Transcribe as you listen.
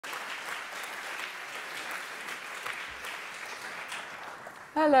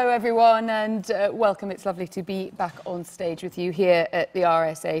Hello everyone and welcome. It's lovely to be back on stage with you here at the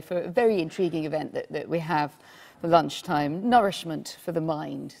RSA for a very intriguing event that we have for lunchtime. Nourishment for the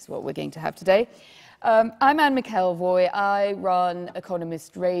mind is what we're going to have today. I'm Anne McElvoy. I run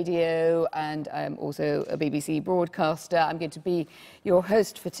Economist Radio and I'm also a BBC broadcaster. I'm going to be your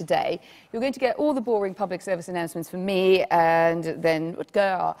host for today. You're going to get all the boring public service announcements from me, and then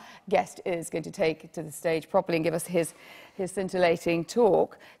Rutger, our guest, is going to take to the stage properly and give us his scintillating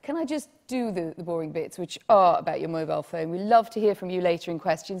talk. Can I just do the boring bits, which are about your mobile phone? We love to hear from you later in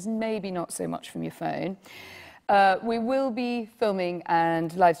questions, maybe not so much from your phone. We will be filming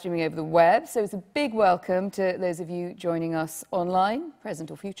and live streaming over the web, so it's a big welcome to those of you joining us online,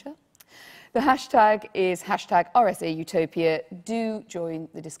 present or future. The hashtag is hashtag RSA Utopia. Do join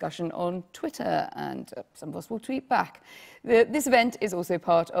the discussion on Twitter, and some of us will tweet back. This event is also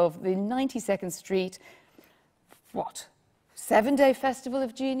part of the 92nd Street, 7-day Festival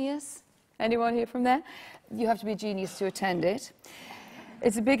of Genius? Anyone here from there? You have to be a genius to attend it.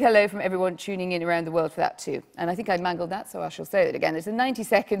 It's a big hello from everyone tuning in around the world for that too. And I think I mangled that, so I shall say it again. It's the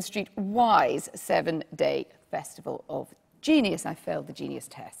 92nd Street Wise 7-day Festival of Genius. I failed the genius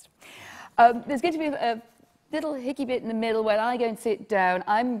test. There's going to be a little hickey bit in the middle when I go and sit down.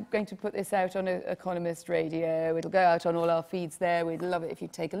 I'm going to put this out on Economist Radio. It'll go out on all our feeds there. We'd love it if you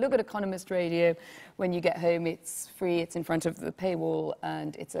take a look at Economist Radio. When you get home, it's free. It's in front of the paywall,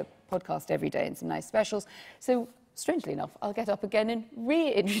 and it's a podcast every day and some nice specials. So, strangely enough, I'll get up again and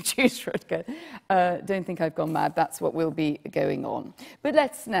reintroduce Rutger. Don't think I've gone mad. That's what will be going on. But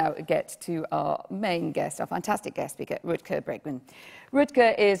let's now get to our main guest, our fantastic guest speaker, Rutger Bregman.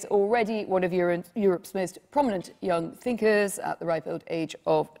 Rutger is already one of Europe's most prominent young thinkers at the ripe old age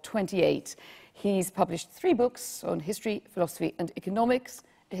of 28. He's published 3 books on history, philosophy and economics,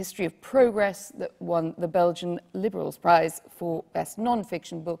 a history of progress that won the Belgian Liberals Prize for Best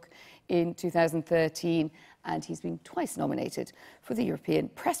Non-Fiction Book in 2013, and he's been twice nominated for the European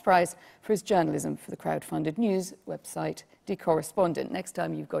Press Prize for his journalism for the crowd-funded news website The Correspondent. Next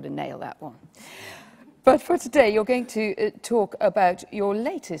time you've got to nail that one. But for today, you're going to talk about your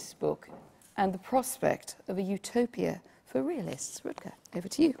latest book and the prospect of a utopia for realists. Rutger, over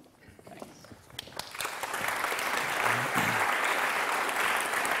to you.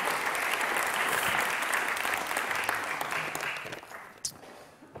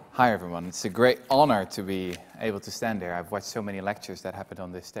 Hi everyone, it's a great honor to be able to stand there. I've watched so many lectures that happened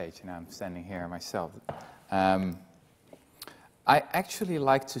on this stage, and I'm standing here myself. I actually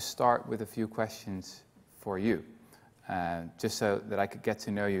like to start with a few questions for you, just so that I could get to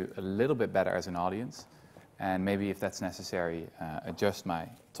know you a little bit better as an audience, and maybe if that's necessary, adjust my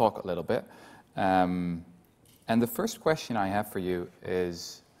talk a little bit. And the first question I have for you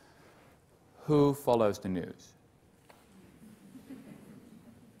is, who follows the news?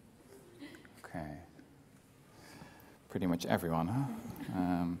 Okay, pretty much everyone,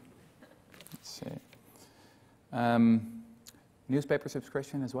 huh? Let's see. Newspaper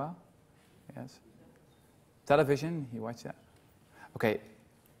subscription as well? Yes. Television, you watch that? Okay,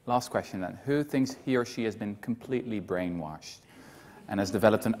 last question then. Who thinks he or she has been completely brainwashed and has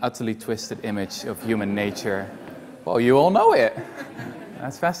developed an utterly twisted image of human nature? Well, you all know it.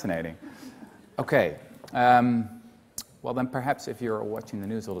 That's fascinating. Okay. Well, then perhaps if you're watching the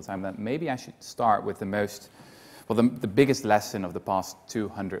news all the time, then maybe I should start with the biggest lesson of the past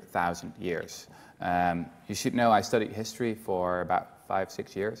 200,000 years. You should know I studied history for about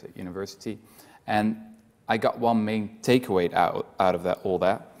 5-6 years at university, and I got one main takeaway out of all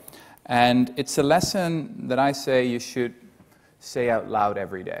that. And it's a lesson that I say you should say out loud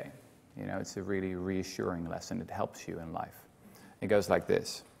every day. You know, it's a really reassuring lesson. It helps you in life. It goes like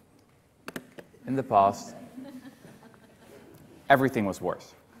this. In the past, everything was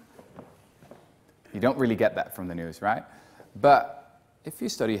worse. You don't really get that from the news, right? But if you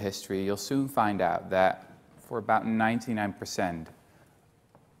study history, you'll soon find out that for about 99%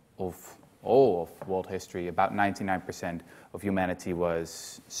 of all of world history, about 99% of humanity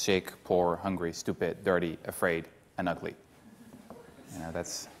was sick, poor, hungry, stupid, dirty, afraid, and ugly. You know,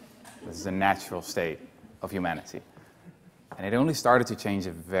 this is a natural state of humanity. And it only started to change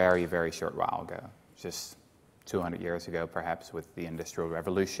a very, very short while ago, just 200 years ago, perhaps, with the Industrial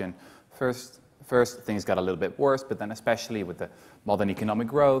Revolution. First, things got a little bit worse, but then especially with the modern economic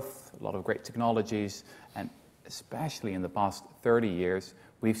growth, a lot of great technologies, and especially in the past 30 years,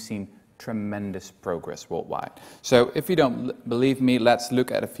 we've seen tremendous progress worldwide. So if you don't believe me, let's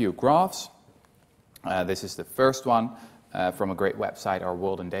look at a few graphs. This is the first one from a great website, Our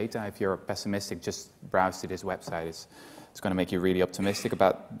World in Data. If you're pessimistic, just browse to this website. It's going to make you really optimistic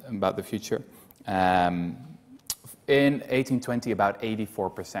about the future. In 1820, about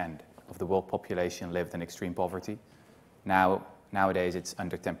 84% of the world population lived in extreme poverty. Nowadays, it's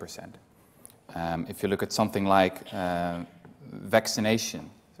under 10%. If you look at something like vaccination,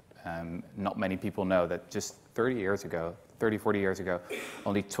 not many people know that just 30, 40 years ago,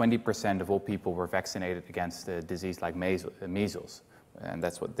 only 20% of all people were vaccinated against a disease like measles. And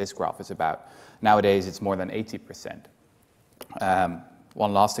that's what this graph is about. Nowadays, it's more than 80%.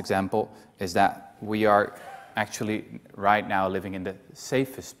 One last example is that we are actually right now living in the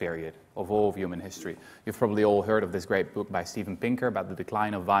safest period of all of human history. You've probably all heard of this great book by Steven Pinker about the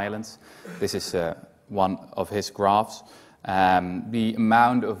decline of violence. This is one of his graphs. The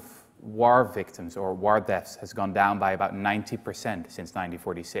amount of war victims or war deaths has gone down by about 90% since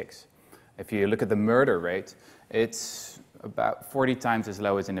 1946. If you look at the murder rate, it's about 40 times as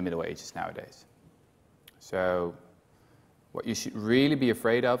low as in the Middle Ages nowadays. So what you should really be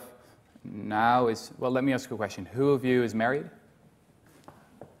afraid of now is, well, let me ask you a question. Who of you is married?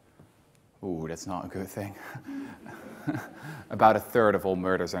 Ooh, that's not a good thing. About a third of all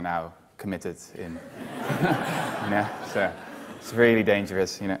murders are now committed in, so it's really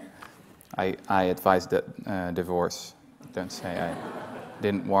dangerous, I advise that divorce. Don't say I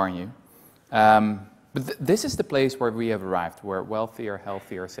didn't warn you. But this is the place where we have arrived. We're wealthier,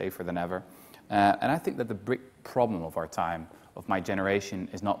 healthier, safer than ever. And I think that the big problem of our time, of my generation,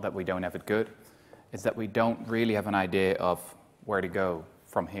 is not that we don't have it good. It's that we don't really have an idea of where to go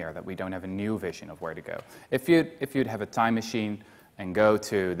from here, that we don't have a new vision of where to go. If you'd have a time machine and go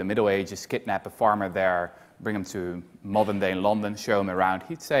to the Middle Ages, kidnap a farmer there, bring him to modern-day London, show him around,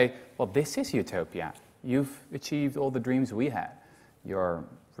 he'd say, well, this is Utopia. You've achieved all the dreams we had. You're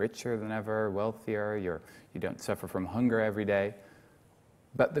richer than ever, wealthier, you don't suffer from hunger every day.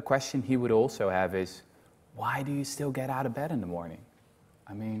 But the question he would also have is, why do you still get out of bed in the morning?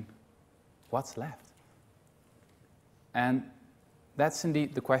 I mean, what's left? And that's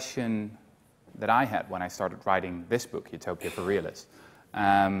indeed the question that I had when I started writing this book, Utopia for Realists.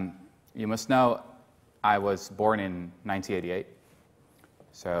 You must know I was born in 1988,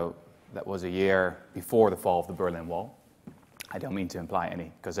 so that was a year before the fall of the Berlin Wall. I don't mean to imply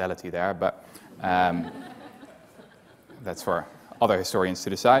any causality there, but that's for other historians to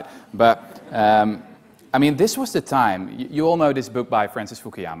decide. But I mean, this was the time. You all know this book by Francis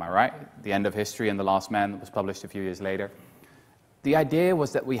Fukuyama, right? The End of History and the Last Man, was published a few years later. The idea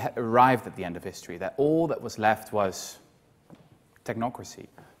was that we had arrived at the end of history, that all that was left was technocracy,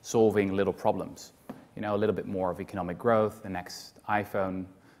 solving little problems. A little bit more of economic growth, the next iPhone,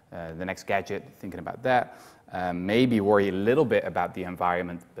 the next gadget, thinking about that. Maybe worry a little bit about the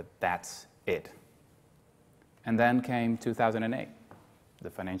environment, but that's it. And then came 2008, the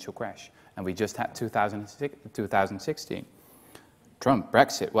financial crash. And we just had 2016. Trump,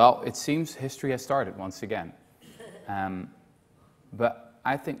 Brexit. Well, it seems history has started once again. But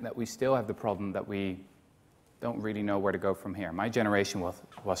I think that we still have the problem that we don't really know where to go from here. My generation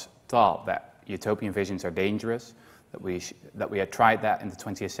was taught that utopian visions are dangerous, that we had tried that in the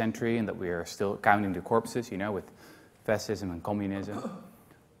 20th century and that we are still counting the corpses, with fascism and communism.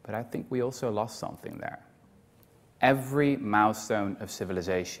 But I think we also lost something there. Every milestone of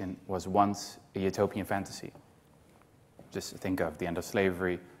civilization was once a utopian fantasy. Just think of the end of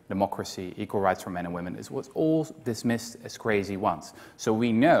slavery, democracy, equal rights for men and women. It was all dismissed as crazy once. So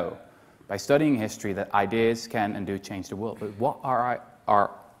we know, by studying history, that ideas can and do change the world. But what are our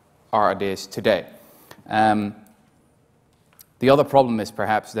ideas today? The other problem is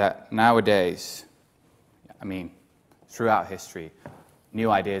perhaps that nowadays, throughout history, new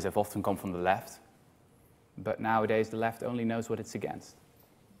ideas have often come from the left. But nowadays, the left only knows what it's against.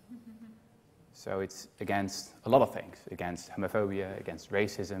 So it's against a lot of things, against homophobia, against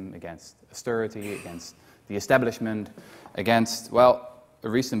racism, against austerity, against the establishment, against, well, a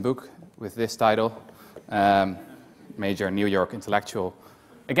recent book with this title, major New York intellectual,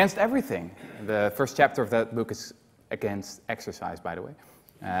 against everything. The first chapter of that book is against exercise, by the way.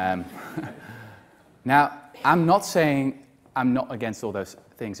 Now, I'm not saying I'm not against all those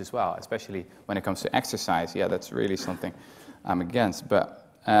things as well, especially when it comes to exercise. Yeah, that's really something I'm against. But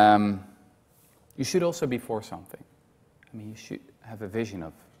you should also be for something. You should have a vision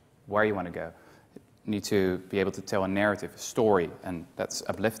of where you want to go. You need to be able to tell a narrative, a story, and that's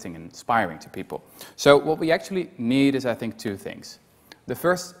uplifting and inspiring to people. So what we actually need is, I think, two things. The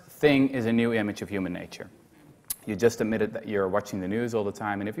first thing is a new image of human nature. You just admitted that you're watching the news all the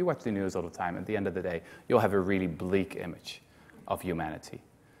time, and if you watch the news all the time, at the end of the day, you'll have a really bleak image of humanity.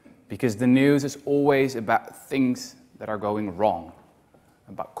 Because the news is always about things that are going wrong,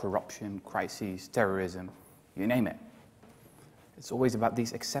 about corruption, crises, terrorism, you name it. it's always about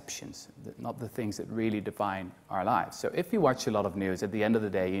these exceptions, not the things that really define our lives. So if you watch a lot of news, at the end of the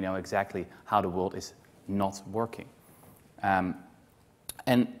day, you know exactly how the world is not working. And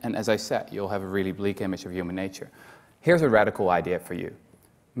as I said, you'll have a really bleak image of human nature. Here's a radical idea for you.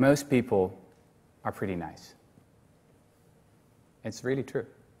 Most people are pretty nice. It's really true.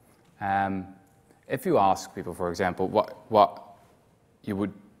 If you ask people, for example, what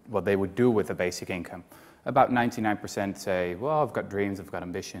they would do with a basic income, about 99% say, well, I've got dreams, I've got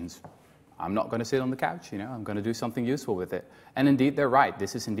ambitions. I'm not going to sit on the couch, you know, I'm going to do something useful with it. And indeed, they're right.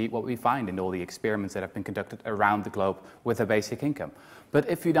 This is indeed what we find in all the experiments that have been conducted around the globe with a basic income. But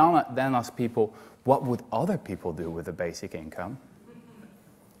if you then ask people, what would other people do with a basic income?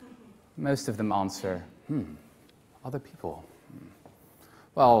 Most of them answer, other people.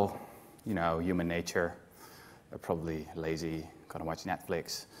 Well, you know, human nature, they're probably lazy, gonna watch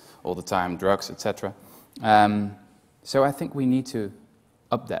Netflix all the time, drugs, etc. So I think we need to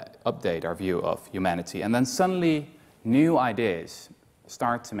update our view of humanity, and then suddenly new ideas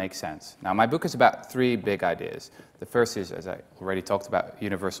start to make sense. Now, my book is about 3 big ideas. The first is, as I already talked about,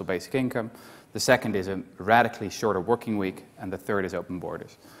 universal basic income. The second is a radically shorter working week, and the third is open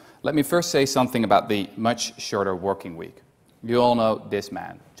borders. Let me first say something about the much shorter working week. You all know this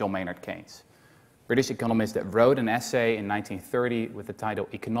man, John Maynard Keynes, British economist that wrote an essay in 1930 with the title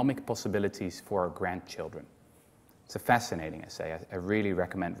Economic Possibilities for Our Grandchildren. It's a fascinating essay. I really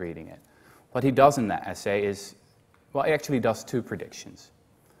recommend reading it. What he does in that essay is, well, he actually does 2 predictions.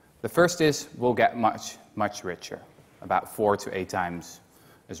 The first is we'll get much, much richer, about 4 to 8 times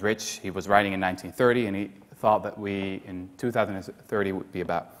as rich. He was writing in 1930, and he thought that we, in 2030, would be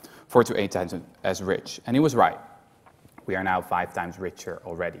about 4 to 8 times as rich. And he was right. We are now 5 times richer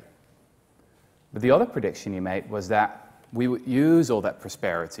already. But the other prediction he made was that we would use all that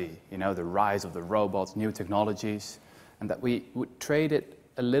prosperity, you know, the rise of the robots, new technologies, and that we would trade it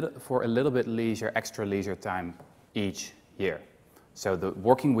for a little bit extra leisure time each year. So the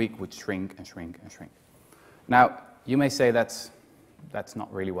working week would shrink and shrink and shrink. Now, you may say that's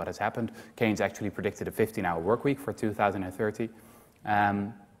not really what has happened. Keynes actually predicted a 15-hour work week for 2030.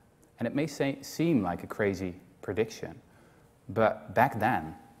 And it may seem like a crazy prediction, but back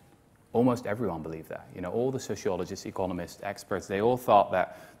then, almost everyone believed that. You know, all the sociologists, economists, experts, they all thought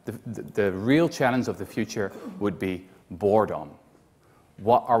that the real challenge of the future would be boredom.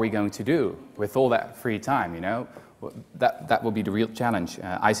 What are we going to do with all that free time, you know? That will be the real challenge.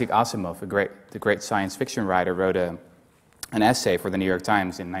 Isaac Asimov, the great science fiction writer, wrote an essay for the New York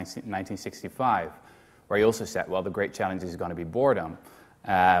Times in 1965, where he also said, well, the great challenge is going to be boredom.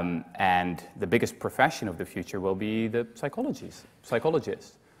 And the biggest profession of the future will be the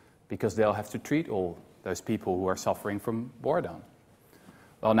psychologists, because they'll have to treat all those people who are suffering from boredom.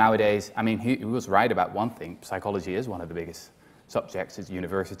 Well, nowadays, I mean, he was right about one thing. Psychology is one of the biggest subjects at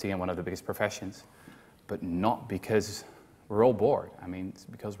university and one of the biggest professions, but not because we're all bored. I mean, it's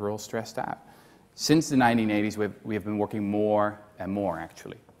because we're all stressed out. Since the 1980s, we have been working more and more,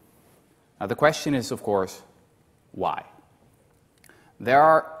 actually. Now, the question is, of course, why? There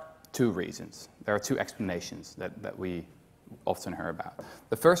are 2 reasons. There are 2 explanations that we often hear about.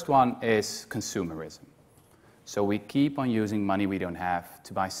 The first one is consumerism. So we keep on using money we don't have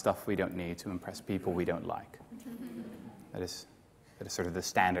to buy stuff we don't need to impress people we don't like. That is sort of the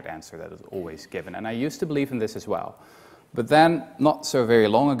standard answer that is always given. And I used to believe in this as well. But then, not so very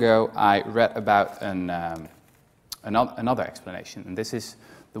long ago, I read about another explanation. And this is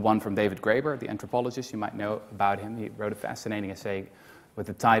the one from David Graeber, the anthropologist. You might know about him. He wrote a fascinating essay with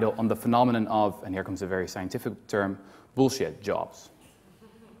the title On the Phenomenon of, and here comes a very scientific term, bullshit jobs.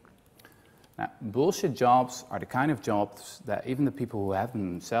 Now, bullshit jobs are the kind of jobs that even the people who have them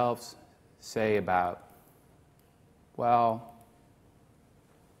themselves say about, well,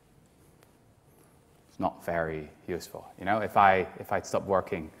 it's not very useful. You know, if I'd stopped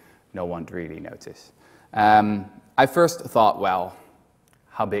working, no one would really notice. I first thought, well,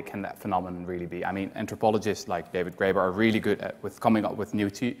 how big can that phenomenon really be? I mean, anthropologists like David Graeber are really good at coming up with new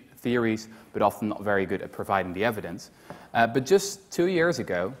theories, but often not very good at providing the evidence. But just 2 years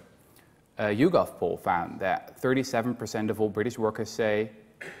ago, a YouGov poll found that 37% of all British workers say,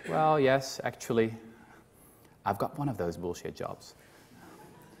 well, yes, actually, I've got one of those bullshit jobs.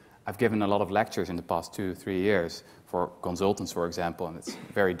 I've given a lot of lectures in the past 2-3 years for consultants, for example, and it's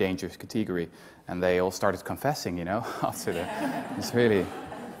a very dangerous category. And they all started confessing, you know, after that. It's really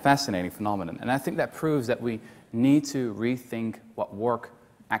fascinating phenomenon. And I think that proves that we need to rethink what work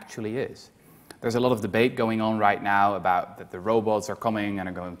actually is. There's a lot of debate going on right now about that the robots are coming and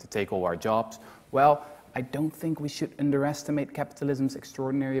are going to take all our jobs. Well, I don't think we should underestimate capitalism's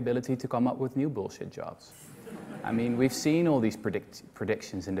extraordinary ability to come up with new bullshit jobs. I mean, we've seen all these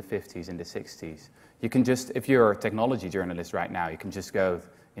predictions in the 50s and the 60s. You can just, if you're a technology journalist right now, you can just go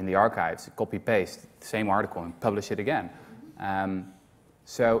in the archives, copy-paste the same article and publish it again.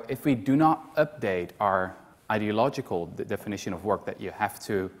 So if we do not update our ideological definition of work, that you have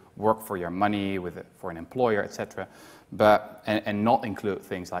to work for your money, for an employer, etc., and not include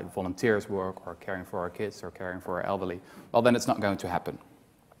things like volunteers work or caring for our kids or caring for our elderly, well, then it's not going to happen.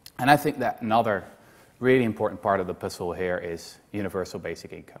 And I think that another really important part of the puzzle here is universal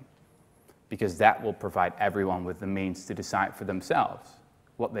basic income, because that will provide everyone with the means to decide for themselves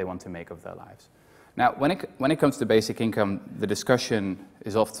what they want to make of their lives. Now, when it comes to basic income, the discussion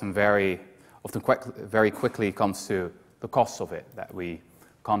is often very quickly comes to the costs of it, that we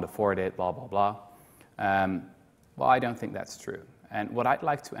can't afford it, blah, blah, blah. Well, I don't think that's true. And what I'd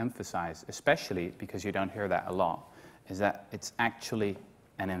like to emphasize, especially because you don't hear that a lot, is that it's actually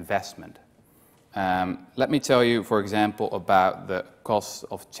an investment. Let me tell you, for example, about the cost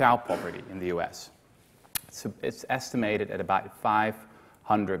of child poverty in the US. It's estimated at about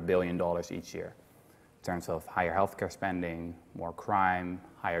 $500 billion each year, in terms of higher healthcare spending, more crime,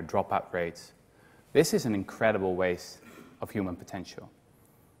 higher dropout rates. This is an incredible waste of human potential.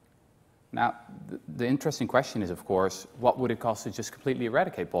 Now, the interesting question is, of course, what would it cost to just completely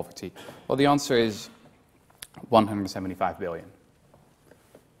eradicate poverty? Well, the answer is $175 billion.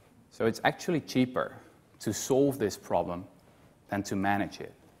 So it's actually cheaper to solve this problem than to manage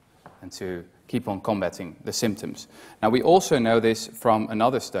it and to keep on combating the symptoms. Now, we also know this from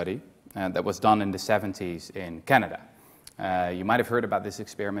another study that was done in the 70s in Canada. You might have heard about this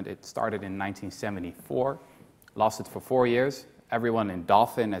experiment. It started in 1974, lasted for 4 years. Everyone in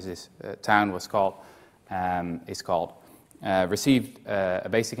Dauphin, as this town was called, received a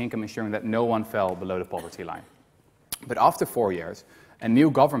basic income ensuring that no one fell below the poverty line. But after 4 years, a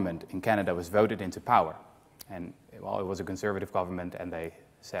new government in Canada was voted into power. And, well, it was a conservative government, and they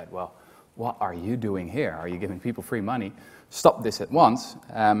said, well, what are you doing here? Are you giving people free money? Stop this at once.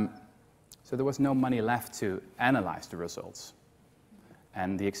 So there was no money left to analyze the results.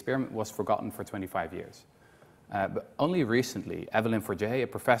 And the experiment was forgotten for 25 years. But only recently, Evelyn Forget, a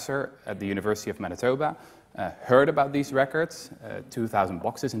professor at the University of Manitoba, heard about these records, 2,000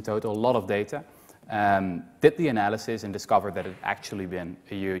 boxes in total, a lot of data, did the analysis and discovered that it had actually been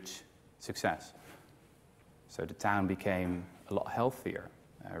a huge success. So the town became a lot healthier,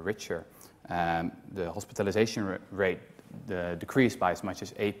 richer. The hospitalization rate decreased by as much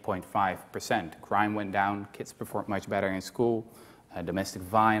as 8.5%. Crime went down, kids performed much better in school, domestic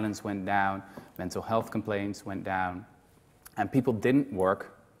violence went down, mental health complaints went down, and people didn't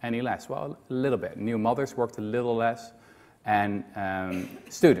work any less. Well, a little bit. New mothers worked a little less, and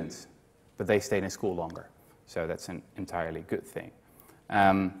students, but they stayed in school longer. So that's an entirely good thing.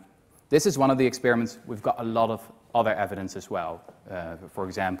 This is one of the experiments. We've got a lot of other evidence as well. For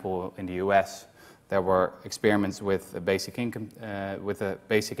example, in the US, there were experiments with a basic income.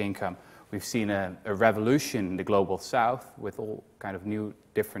 We've seen a revolution in the global south with all kind of new,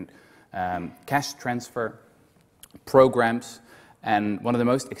 different cash transfer programs. And one of the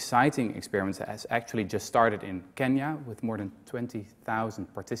most exciting experiments has actually just started in Kenya with more than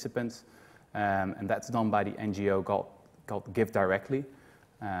 20,000 participants. And that's done by the NGO called Give Directly.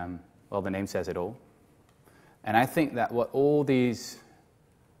 Well, the name says it all. And I think that what all these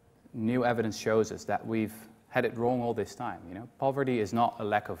new evidence shows us, that we've had it wrong all this time. You know, poverty is not a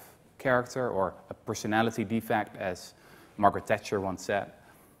lack of character or a personality defect, as Margaret Thatcher once said.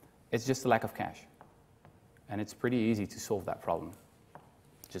 It's just a lack of cash. And it's pretty easy to solve that problem.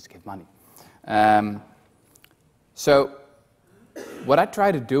 Just give money. So what I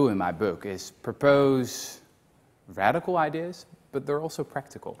try to do in my book is propose radical ideas, but they're also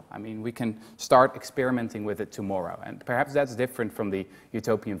practical. I mean, we can start experimenting with it tomorrow. And perhaps that's different from the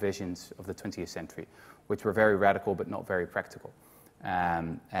utopian visions of the 20th century, which were very radical but not very practical.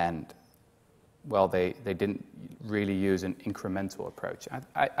 And well, they didn't really use an incremental approach.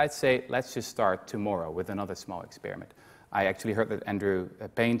 I'd say let's just start tomorrow with another small experiment. I actually heard that Andrew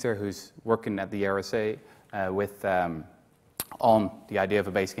Painter, who's working at the RSA on the idea of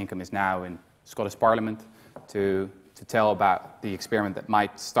a basic income, is now in Scottish Parliament to tell about the experiment that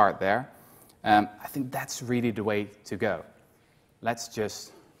might start there. I think that's really the way to go. Let's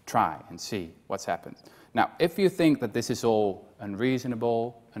just try and see what's happened. Now, if you think that this is all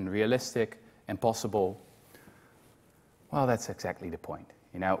unreasonable, unrealistic, impossible, well, that's exactly the point.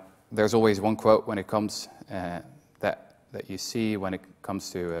 You know, there's always one quote when it comes that you see when it comes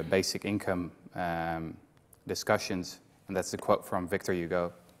to basic income discussions, and that's the quote from Victor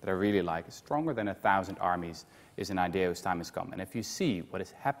Hugo that I really like. Stronger than 1,000 armies is an idea whose time has come. And if you see what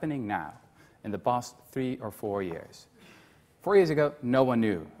is happening now in the past 3 or 4 years. 4 years ago, no one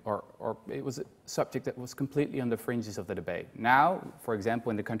knew, or it was a subject that was completely on the fringes of the debate. Now, for example,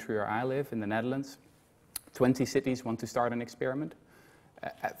 in the country where I live, in the Netherlands, 20 cities want to start an experiment.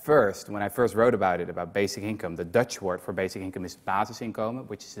 At first, when I first wrote about it, about basic income, the Dutch word for basic income is basisinkomen,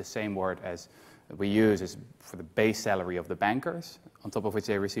 which is the same word as we use as for the base salary of the bankers, on top of which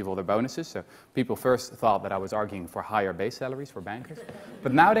they receive all their bonuses. So people first thought that I was arguing for higher base salaries for bankers,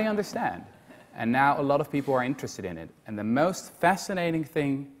 but now they understand. And now a lot of people are interested in it. And the most fascinating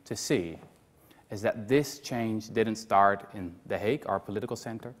thing to see is that this change didn't start in The Hague, our political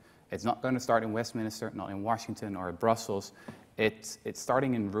center. It's not going to start in Westminster, not in Washington or in Brussels. It's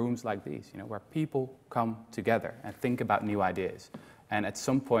starting in rooms like these, where people come together and think about new ideas. And at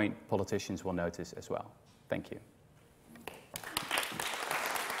some point, politicians will notice as well. Thank you.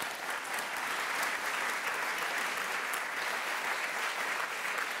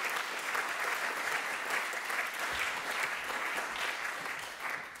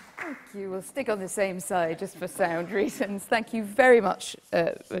 Thank you. We'll stick on the same side just for sound reasons. Thank you very much,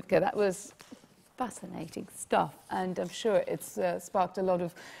 Rutger. That was fascinating stuff, and I'm sure it's sparked a lot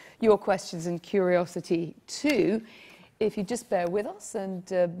of your questions and curiosity too. If you just bear with us,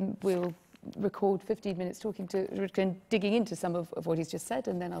 and we'll record 15 minutes talking to Rutger and digging into some of what he's just said,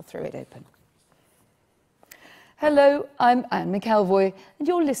 and then I'll throw it open. Hello, I'm Anne McElvoy, and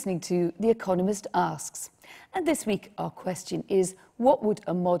you're listening to The Economist Asks. And this week our question is, what would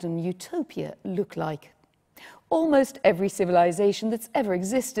a modern utopia look like? Almost every civilization that's ever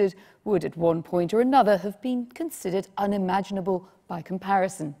existed would at one point or another have been considered unimaginable by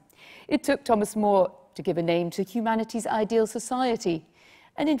comparison. It took Thomas More to give a name to humanity's ideal society,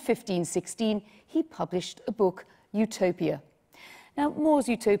 and in 1516 he published a book, Utopia. Now, More's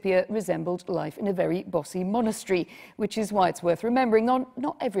Utopia resembled life in a very bossy monastery, which is why it's worth remembering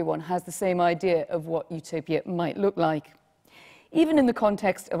not everyone has the same idea of what utopia might look like. Even in the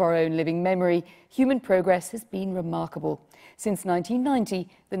context of our own living memory, human progress has been remarkable. Since 1990,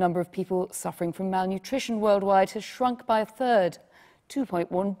 the number of people suffering from malnutrition worldwide has shrunk by a third.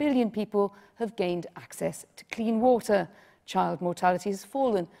 2.1 billion people have gained access to clean water. Child mortality has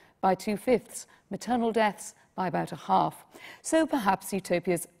fallen by 2/5, maternal deaths by about a half. So perhaps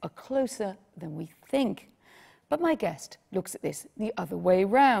utopias are closer than we think. But my guest looks at this the other way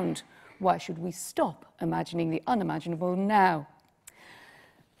round. Why should we stop imagining the unimaginable now?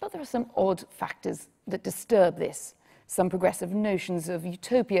 But there are some odd factors that disturb this. Some progressive notions of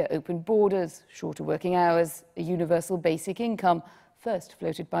utopia, open borders, shorter working hours, a universal basic income, first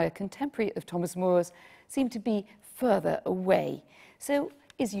floated by a contemporary of Thomas More's, seem to be further away. So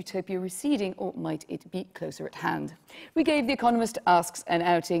is utopia receding, or might it be closer at hand? We gave The Economist Asks an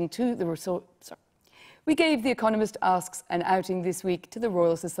outing to the this week to the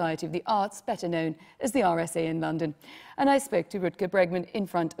Royal Society of the Arts, better known as the RSA in London. And I spoke to Rutger Bregman in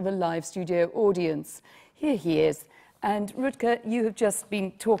front of a live studio audience. Here he is. And Rutger, you have just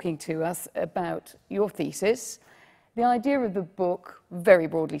been talking to us about your thesis. The idea of the book, very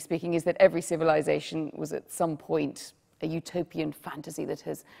broadly speaking, is that every civilization was at some point a utopian fantasy that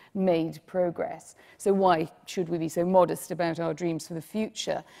has made progress. So why should we be so modest about our dreams for the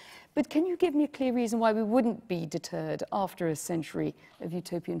future? But can you give me a clear reason why we wouldn't be deterred after a century of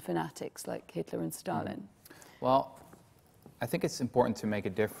utopian fanatics like Hitler and Stalin? Well, I think it's important to make a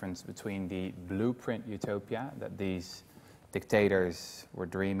difference between the blueprint utopia that these dictators were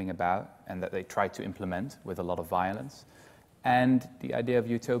dreaming about and that they tried to implement with a lot of violence, and the idea of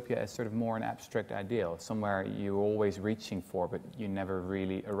utopia as sort of more an abstract ideal, somewhere you're always reaching for, but you never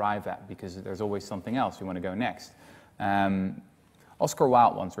really arrive at because there's always something else you want to go next. Oscar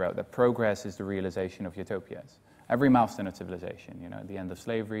Wilde once wrote that progress is the realization of utopias. Every milestone of civilization, the end of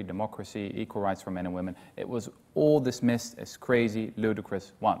slavery, democracy, equal rights for men and women, it was all dismissed as crazy,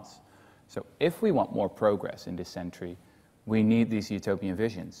 ludicrous once. So if we want more progress in this century, we need these utopian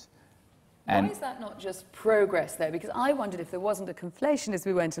visions. And why is that not just progress, though? Because I wondered if there wasn't a conflation as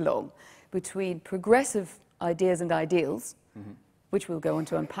we went along between progressive ideas and ideals, which we'll go on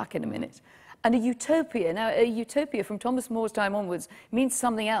to unpack in a minute, and a utopia. Now, a utopia from Thomas More's time onwards means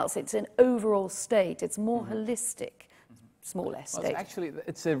something else. It's an overall state. It's more holistic, small s state. Well,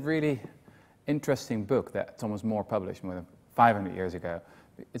 it's a really interesting book that Thomas More published more than 500 years ago.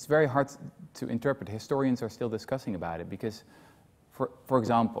 It's very hard to interpret. Historians are still discussing about it because, for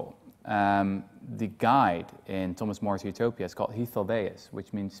example, the guide in Thomas More's Utopia is called Hythlodeus,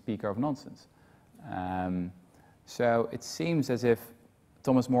 which means speaker of nonsense. So it seems as if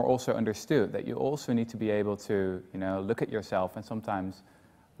Thomas More also understood that you also need to be able to, look at yourself and sometimes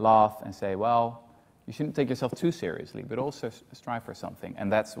laugh and say, well, You shouldn't take yourself too seriously, but also strive for something. And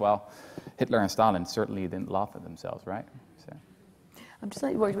that's, well, Hitler and Stalin certainly didn't laugh at themselves, right? So. I'm just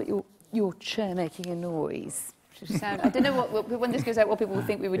slightly worried about your chair making a noise. I don't know when this goes out, what people will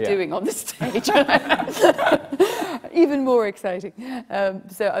think we were doing on the stage. Even more exciting.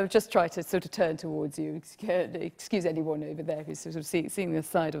 So I'll just try to sort of turn towards you. Excuse anyone over there who's sort of seeing the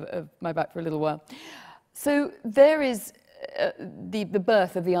side of my back for a little while. So there is the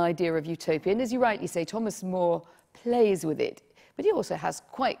birth of the idea of utopia. And as you rightly say, Thomas More plays with it. But he also has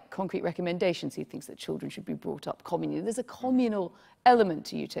quite concrete recommendations. He thinks that children should be brought up communally. There's a communal element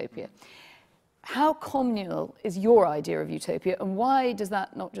to utopia. How communal is your idea of utopia, and why does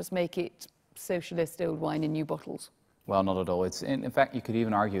that not just make it socialist old wine in new bottles? Well, not at all. It's in fact, you could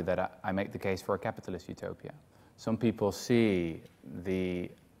even argue that I make the case for a capitalist utopia. Some people see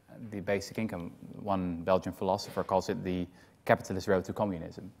the basic income. One Belgian philosopher calls it the capitalist road to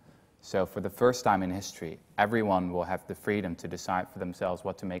communism. So for the first time in history, everyone will have the freedom to decide for themselves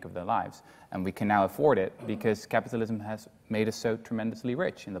what to make of their lives. And we can now afford it because capitalism has made us so tremendously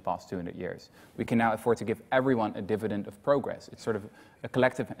rich in the past 200 years. We can now afford to give everyone a dividend of progress. It's sort of a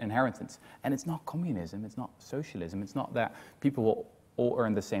collective inheritance. And it's not communism, it's not socialism, it's not that people will all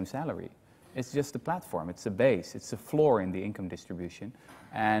earn the same salary. It's just a platform, it's a base, it's a floor in the income distribution.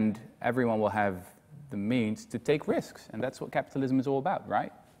 And everyone will have the means to take risks. And that's what capitalism is all about,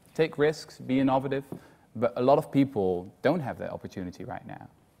 right? Take risks, be innovative, but a lot of people don't have that opportunity right now.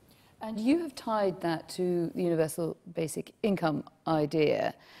 And you have tied that to the universal basic income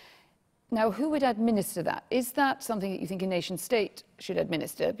idea. Now, who would administer that? Is that something that you think a nation state should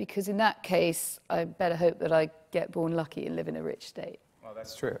administer? Because in that case, I better hope that I get born lucky and live in a rich state. Well,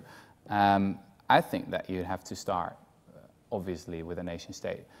 that's true. I think that you'd have to start, obviously, with a nation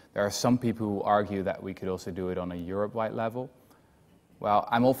state. There are some people who argue that we could also do it on a Europe-wide level. Well,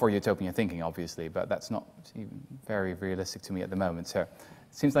 I'm all for utopian thinking, obviously, but that's not even very realistic to me at the moment. So it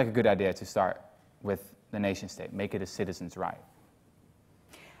seems like a good idea to start with the nation state, make it a citizen's right.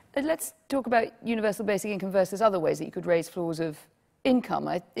 Let's talk about universal basic income versus other ways that you could raise floors of income.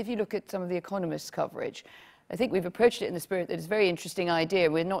 If you look at some of the Economist's coverage, I think we've approached it in the spirit that it's a very interesting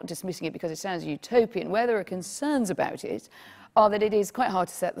idea. We're not dismissing it because it sounds utopian. Where there are concerns about it are that it is quite hard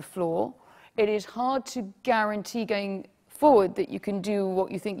to set the floor. It is hard to guarantee going forward that you can do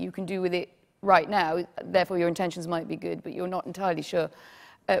what you think you can do with it right now. Therefore, your intentions might be good, but you're not entirely sure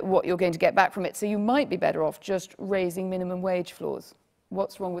what you're going to get back from it. So you might be better off just raising minimum wage floors.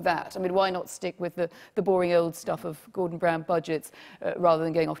 What's wrong with that? I mean, why not stick with the boring old stuff of Gordon Brown budgets rather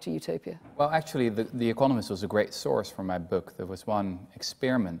than going off to utopia? Well, actually, the Economist was a great source for my book. There was one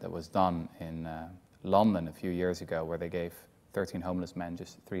experiment that was done in London a few years ago where they gave 13 homeless men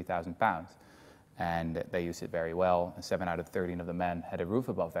just £3,000. And they used it very well. 7 out of 13 of the men had a roof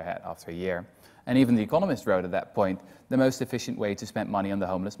above their head after a year. And even The Economist wrote at that point, the most efficient way to spend money on the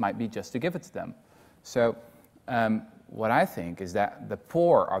homeless might be just to give it to them. So what I think is that the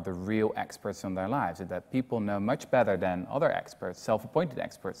poor are the real experts on their lives, and that people know much better than other experts, self-appointed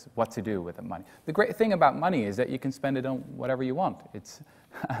experts, what to do with the money. The great thing about money is that you can spend it on whatever you want.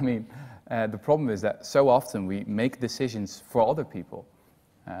 The problem is that so often we make decisions for other people.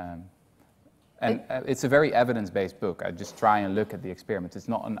 And it's a very evidence-based book. I just try and look at the experiments. It's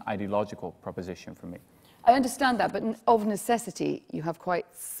not an ideological proposition for me. I understand that, but of necessity, you have quite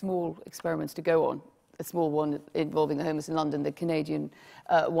small experiments to go on. A small one involving the homeless in London, the Canadian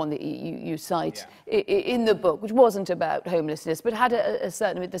one that you cite in the book, which wasn't about homelessness, but had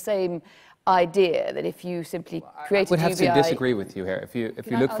the same idea that if you simply created UBI... I would have to disagree with you here. If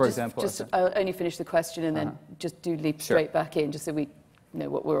you look, for example... I'll only finish the question and then just do leap straight back in, just so we know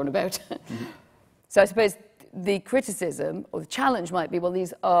what we're on about. So I suppose the criticism or the challenge might be, well,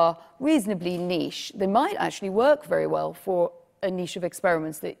 these are reasonably niche. They might actually work very well for a niche of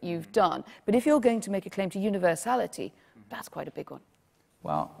experiments that you've done. But if you're going to make a claim to universality, that's quite a big one.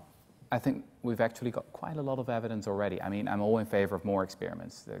 Well, I think we've actually got quite a lot of evidence already. I mean, I'm all in favor of more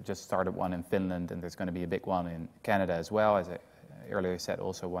experiments. They just started one in Finland, and there's going to be a big one in Canada as well, as I earlier said,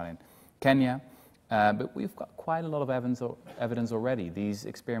 also one in Kenya. But we've got quite a lot of evidence already. These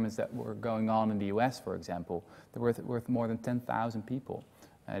experiments that were going on in the US, for example, they're worth more than 10,000 people.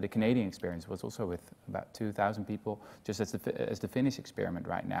 The Canadian experience was also with about 2,000 people, just as the Finnish experiment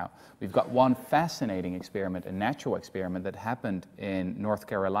right now. We've got one fascinating experiment, a natural experiment that happened in North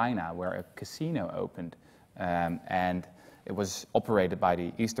Carolina, where a casino opened, and it was operated by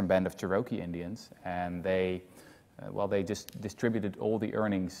the Eastern Band of Cherokee Indians, and they just distributed all the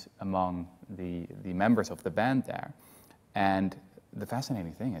earnings among the members of the band there. And the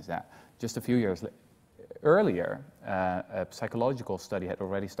fascinating thing is that just a few years earlier, a psychological study had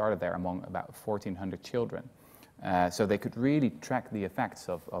already started there among about 1,400 children. So they could really track the effects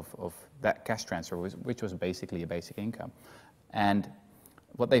of that cash transfer, which was basically a basic income. And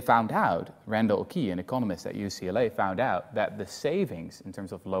what they found out, Randall O'Key, an economist at UCLA, found out that the savings in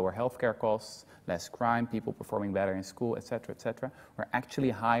terms of lower healthcare costs, less crime, people performing better in school, et cetera, were actually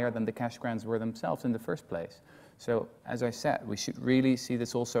higher than the cash grants were themselves in the first place. So, as I said, we should really see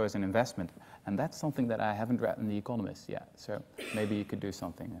this also as an investment. And that's something that I haven't read in The Economist yet. So maybe you could do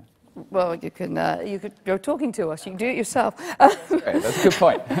something. Well, you're talking to us, you can do it yourself. Great, that's a good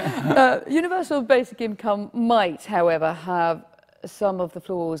point. Universal basic income might, however, have some of the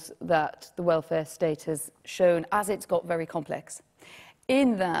flaws that the welfare state has shown as it's got very complex.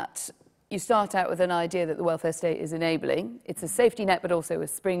 In that, you start out with an idea that the welfare state is enabling. It's a safety net, but also a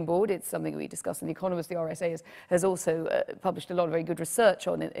springboard. It's something we discussed in The Economist. The RSA has also published a lot of very good research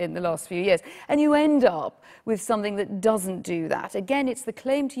on it in the last few years. And you end up with something that doesn't do that. Again, it's the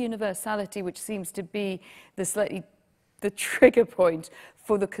claim to universality which seems to be the trigger point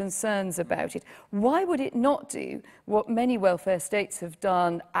for the concerns about it. Why would it not do what many welfare states have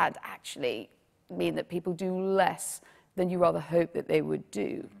done and actually mean that people do less than you rather hope that they would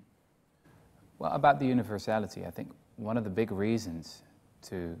do? Well, about the universality, I think one of the big reasons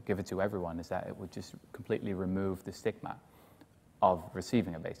to give it to everyone is that it would just completely remove the stigma of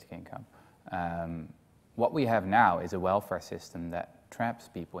receiving a basic income. What we have now is a welfare system that traps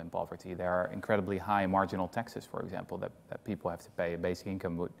people in poverty. There are incredibly high marginal taxes, for example, that people have to pay. A basic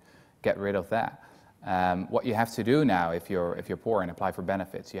income would get rid of that. What you have to do now, if you're poor and apply for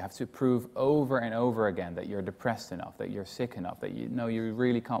benefits, you have to prove over and over again that you're depressed enough, that you're sick enough, that you know you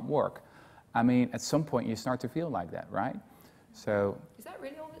really can't work. I mean, at some point you start to feel like that, right? So is that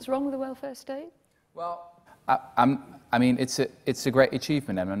really all that's wrong with the welfare state? Well, I mean, it's a great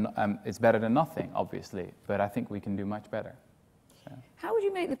achievement, and it's better than nothing, obviously. But I think we can do much better. So. How would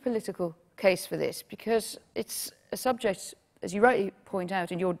you make the political case for this? Because it's a subject, as you rightly point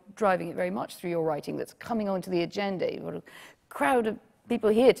out, and you're driving it very much through your writing, that's coming onto the agenda. You've got a crowd of people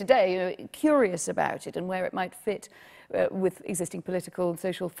here today curious about it and where it might fit with existing political and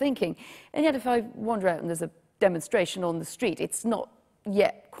social thinking. And yet if I wander out and there's a demonstration on the street, it's not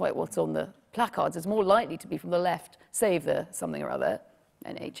yet quite what's on the placards. It's more likely to be from the left, save the something or other,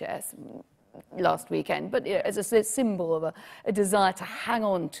 NHS, last weekend, but as a symbol of a desire to hang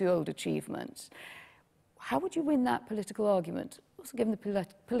on to old achievements. How would you win that political argument, also given the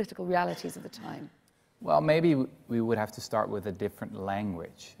political realities of the time? Well, maybe we would have to start with a different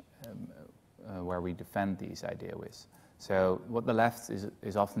language where we defend these ideas with. So what the left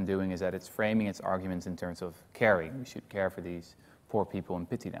is often doing is that it's framing its arguments in terms of caring. We should care for these poor people and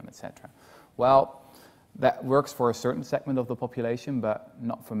pity them, etc. Well, that works for a certain segment of the population, but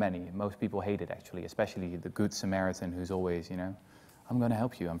not for many. Most people hate it, actually, especially the good Samaritan who's always, I'm going to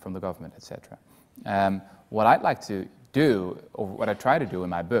help you, I'm from the government, etc. What I'd like to do, or what I try to do in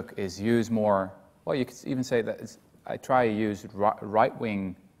my book, is use more, well, you could even say that I try to use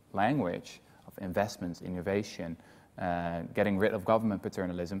right-wing language of investments, innovation, getting rid of government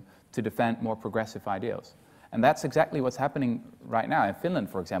paternalism to defend more progressive ideals. And that's exactly what's happening right now. In Finland,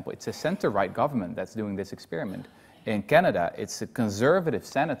 for example, it's a center-right government that's doing this experiment. In Canada, it's a conservative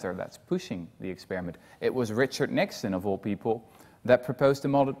senator that's pushing the experiment. It was Richard Nixon, of all people, that proposed a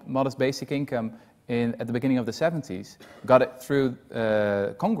modest basic income at the beginning of the 70s, got it through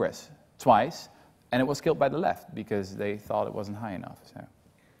Congress twice, and it was killed by the left because they thought it wasn't high enough. So.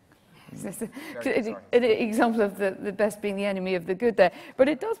 An example of the best being the enemy of the good there. But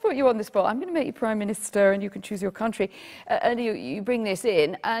it does put you on the spot. I'm going to make you Prime Minister and you can choose your country. And you bring this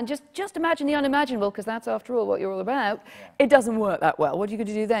in and just imagine the unimaginable, because that's after all what you're all about. Yeah. It doesn't work that well. What are you going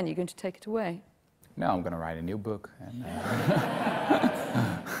to do then? You're going to take it away? No, I'm going to write a new book. And,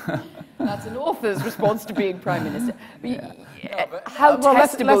 That's an author's response to being Prime Minister. Yeah. How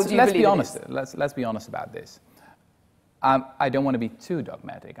testable do you believe be honest. Let's be honest about this. I don't want to be too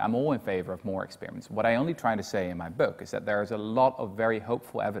dogmatic. I'm all in favor of more experiments. What I only try to say in my book is that there is a lot of very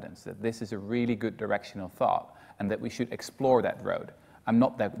hopeful evidence that this is a really good direction of thought and that we should explore that road. I'm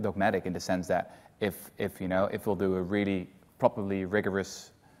not that dogmatic in the sense that if we'll do a really properly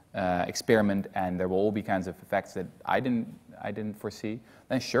rigorous experiment and there will all be kinds of effects that I didn't foresee,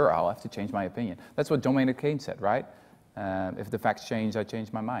 then sure, I'll have to change my opinion. That's what John Maynard Keynes said, right? If the facts change, I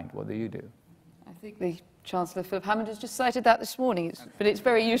change my mind. What do you do? I think the Chancellor Philip Hammond has just cited that this morning, but it's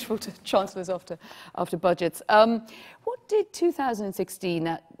very useful to chancellors after budgets. What did 2016,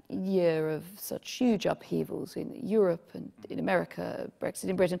 that year of such huge upheavals in Europe and in America, Brexit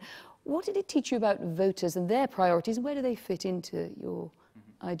in Britain, what did it teach you about voters and their priorities, and where do they fit into your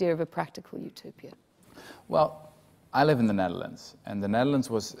idea of a practical utopia? Well, I live in the Netherlands, and the Netherlands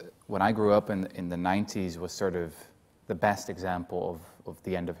was, when I grew up in the 90s, was sort of the best example of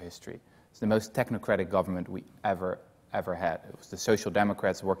the end of history. It's the most technocratic government we ever had. It was the Social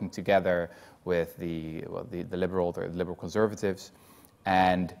Democrats working together with the liberal conservatives,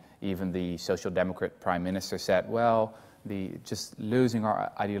 and even the Social Democrat Prime Minister said, well, just losing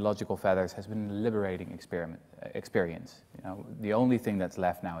our ideological feathers has been a liberating experience. You know, the only thing that's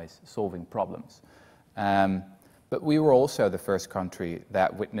left now is solving problems. But we were also the first country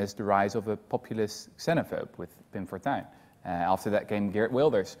that witnessed the rise of a populist xenophobe with Pim Fortuyn. After that came Geert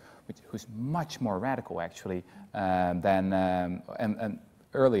Wilders, who's much more radical actually and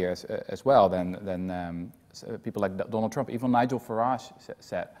earlier as well than people like Donald Trump. Even Nigel Farage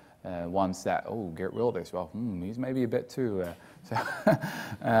said once that, oh, Geert Wilders, well, he's maybe a bit too.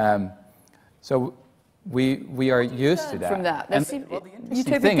 So we are used to that. From that, And, well, the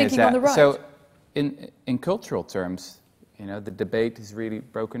interesting thing is that, so in cultural terms, you know, the debate is really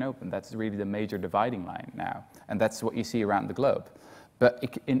broken open. That's really the major dividing line now, and that's what you see around the globe. But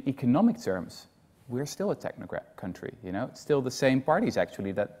in economic terms, we're still a technocrat country. You know, it's still the same parties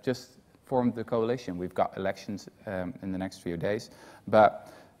actually that just formed the coalition. We've got elections in the next few days,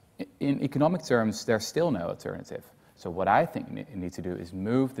 but in economic terms, there's still no alternative. So what I think you need to do is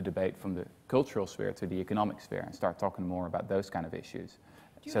move the debate from the cultural sphere to the economic sphere and start talking more about those kind of issues.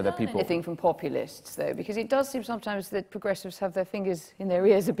 Do you learn anything from populists, though? Because it does seem sometimes that progressives have their fingers in their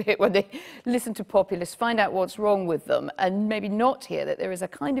ears a bit when they listen to populists, find out what's wrong with them, and maybe not hear that there is a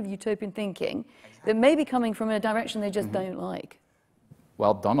kind of utopian thinking that may be coming from a direction they just don't like.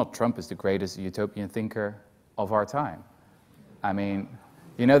 Well, Donald Trump is the greatest utopian thinker of our time. I mean,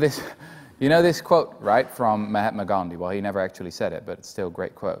 you know this quote, right, from Mahatma Gandhi? Well, he never actually said it, but it's still a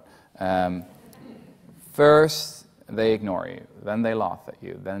great quote. First, they ignore you, then they laugh at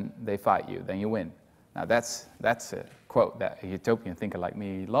you, then they fight you, then you win. Now that's a quote that a utopian thinker like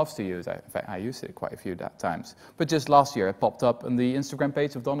me loves to use. In fact, I used it quite a few times. But just last year, it popped up on the Instagram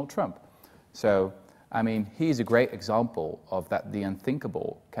page of Donald Trump. So, I mean, he's a great example of that the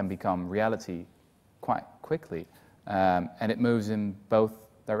unthinkable can become reality quite quickly, and it moves in both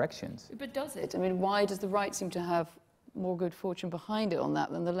directions. But does it? I mean, why does the right seem to have more good fortune behind it on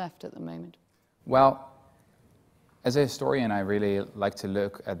that than the left at the moment? Well, as a historian, I really like to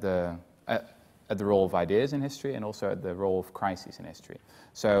look at the role of ideas in history and also at the role of crises in history.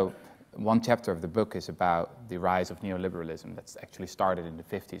 So one chapter of the book is about the rise of neoliberalism that's actually started in the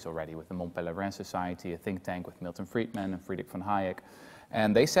 50s already with the Mont Pelerin Society, a think tank with Milton Friedman and Friedrich von Hayek.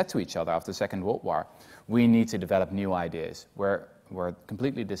 And they said to each other after the Second World War, we need to develop new ideas. We're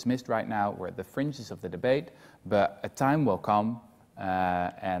completely dismissed right now. We're at the fringes of the debate, but a time will come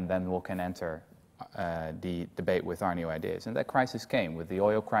and then we can enter the debate with our new ideas. And that crisis came with the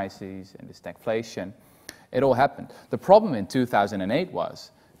oil crisis and the stagflation. It all happened. The problem in 2008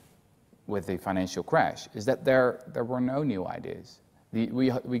 was, with the financial crash, is that there were no new ideas.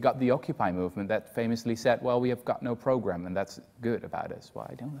 We got the Occupy movement that famously said, well, we have got no program and that's good about us. Well,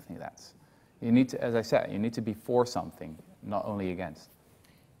 I don't think that's... You need to, as I said, you need to be for something, not only against.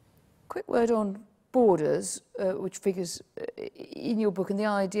 Quick word on borders, which figures in your book, and the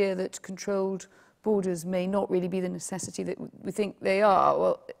idea that controlled borders may not really be the necessity that we think they are.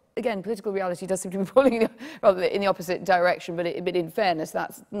 Well, again, political reality does seem to be pulling rather in the opposite direction, but in fairness,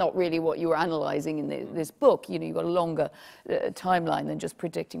 that's not really what you were analysing in this book. You know, you've got a longer timeline than just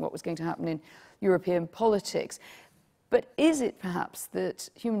predicting what was going to happen in European politics. But is it perhaps that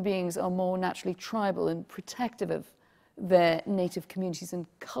human beings are more naturally tribal and protective of their native communities and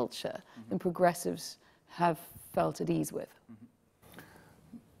culture than progressives have felt at ease with?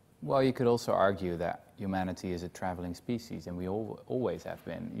 Well, you could also argue that humanity is a traveling species, and we always have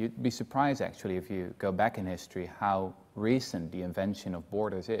been. You'd be surprised, actually, if you go back in history, how recent the invention of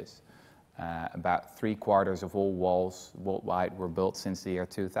borders is. About 3/4 of all walls worldwide were built since the year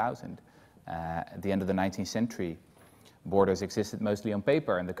 2000. At the end of the 19th century, borders existed mostly on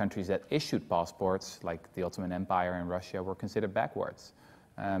paper, and the countries that issued passports, like the Ottoman Empire and Russia, were considered backwards.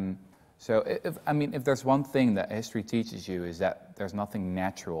 So, if there's one thing that history teaches you is that there's nothing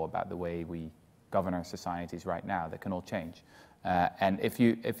natural about the way we govern our societies right now. That can all change. And if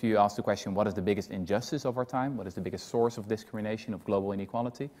you ask the question, what is the biggest injustice of our time? What is the biggest source of discrimination, of global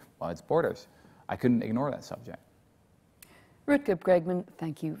inequality? Well, it's borders. I couldn't ignore that subject. Rutger Bregman,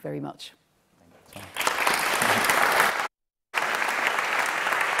 thank you very much. Thank you.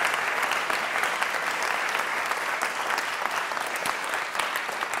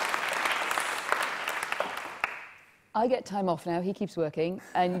 I get time off now, he keeps working,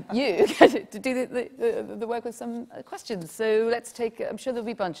 and you get to do the work with some questions. So let's take, I'm sure there'll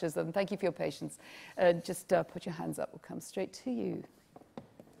be bunches of them. Thank you for your patience. Just put your hands up, we'll come straight to you.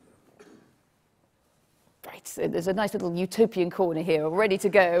 Right, so there's a nice little utopian corner here, all ready to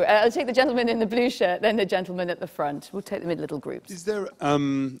go. I'll take the gentleman in the blue shirt, then the gentleman at the front. We'll take them in little groups. Is there a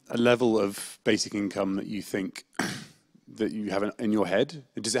level of basic income that you think that you have in your head?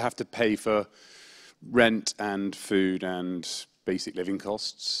 Does it have to pay for rent and food and basic living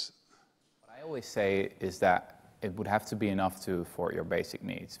costs? What I always say is that it would have to be enough to afford your basic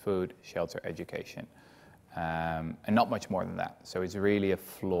needs: food, shelter, education, and not much more than that. So it's really a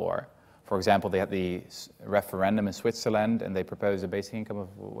floor. For example, they had the referendum in Switzerland, and they proposed a basic income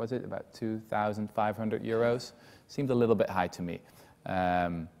of, what was it, about 2,500 euros? Seemed a little bit high to me.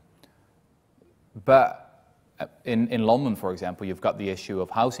 But in London, for example, you've got the issue of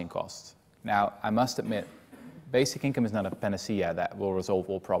housing costs. Now, I must admit, basic income is not a panacea that will resolve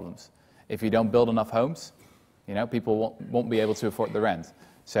all problems. If you don't build enough homes, you know, people won't be able to afford the rent.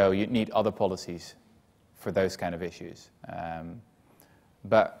 So you need other policies for those kind of issues.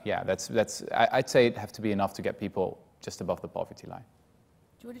 But yeah, I'd say it'd have to be enough to get people just above the poverty line.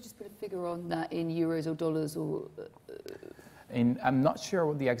 Do you want to just put a figure on that in euros or dollars or? I'm not sure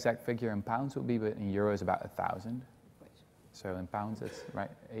what the exact figure in pounds would be, but in euros about 1,000. Right. So in pounds it's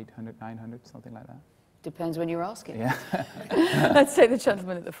right 800, 900, something like that. Depends when you're asking. Yeah. Let's take the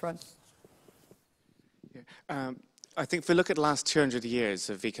gentleman at the front. Yeah. I think if we look at the last 200 years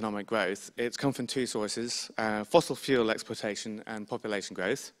of economic growth, it's come from two sources: fossil fuel exploitation and population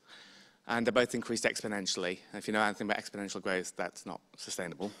growth. And they're both increased exponentially. If you know anything about exponential growth, that's not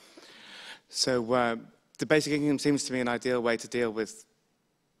sustainable. So the basic income seems to be an ideal way to deal with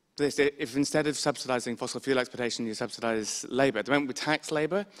this. If instead of subsidizing fossil fuel exploitation, you subsidize labor. At the moment, we tax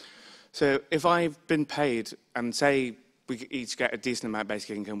labor. So if I've been paid, and say we each get a decent amount of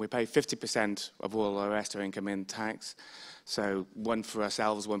basic income, we pay 50% of all our rest of our income in tax. So one for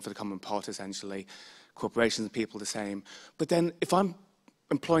ourselves, one for the common pot, essentially. Corporations and people the same. But then if I'm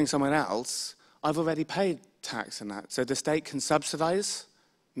employing someone else, I've already paid tax on that. So the state can subsidize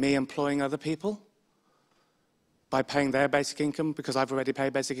me employing other people by paying their basic income because I've already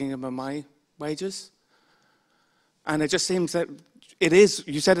paid basic income on my wages. And it just seems that it is,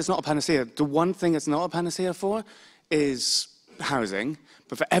 you said it's not a panacea. The one thing it's not a panacea for is housing,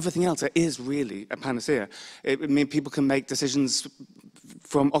 but for everything else, it is really a panacea. I mean, people can make decisions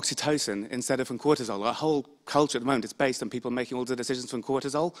from oxytocin instead of from cortisol. Our whole culture at the moment is based on people making all the decisions from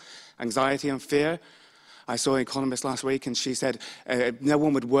cortisol, anxiety and fear. I saw an economist last week, and she said no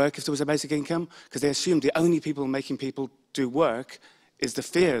one would work if there was a basic income, because they assumed the only people making people do work is the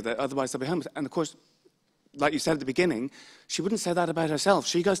fear that otherwise they'll be homeless. And of course, like you said at the beginning, she wouldn't say that about herself.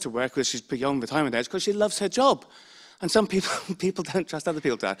 She goes to work because she's beyond retirement age because she loves her job. And some people don't trust other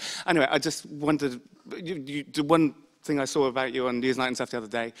people to that. Anyway, I just wondered, the one thing I saw about you on Newsnight and stuff the other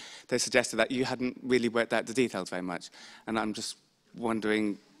day, they suggested that you hadn't really worked out the details very much. And I'm just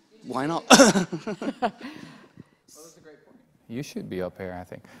wondering, why not? Well, that's a great point. You should be up here, I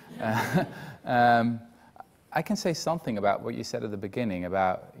think. I can say something about what you said at the beginning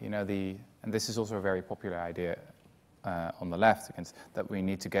about, you know, and this is also a very popular idea on the left, that we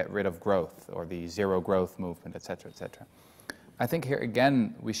need to get rid of growth, or the zero growth movement, etc., etc. I think here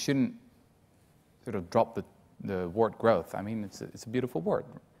again we shouldn't sort of drop the word growth. I mean, it's a beautiful word,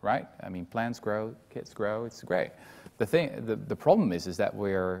 right? I mean, plants grow, kids grow, it's great. The problem is that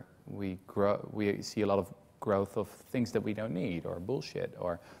we see a lot of growth of things that we don't need, or bullshit,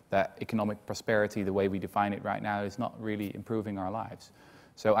 or that economic prosperity, the way we define it right now, is not really improving our lives.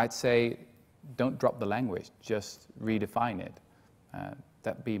 So I'd say, don't drop the language, just redefine it.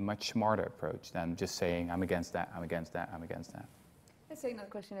 That'd be a much smarter approach than just saying, I'm against that, I'm against that, I'm against that. Let's take another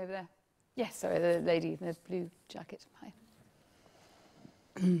question over there. Yes, sorry, the lady in the blue jacket. Hi.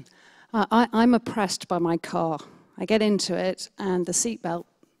 I'm oppressed by my car. I get into it and the seatbelt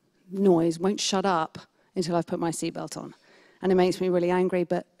noise won't shut up until I've put my seatbelt on. And it makes me really angry,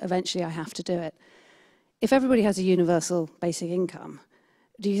 but eventually I have to do it. If everybody has a universal basic income,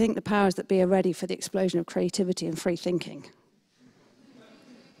 do you think the powers that be are ready for the explosion of creativity and free thinking?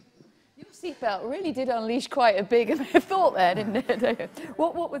 Your seatbelt really did unleash quite a big thought there, didn't it?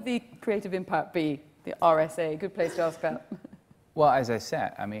 What would the creative impact be? The RSA, good place to ask that. Well, as I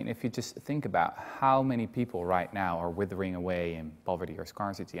said, I mean, if you just think about how many people right now are withering away in poverty or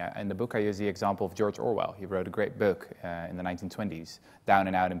scarcity. In the book, I use the example of George Orwell. He wrote a great book in the 1920s, Down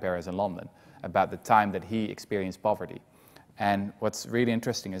and Out in Paris and London, about the time that he experienced poverty. And what's really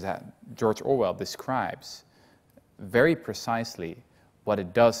interesting is that George Orwell describes very precisely what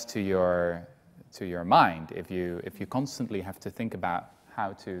it does to your to your mind if you constantly have to think about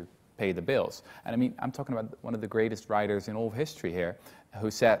how to pay the bills. And I mean, I'm talking about one of the greatest writers in all of history here,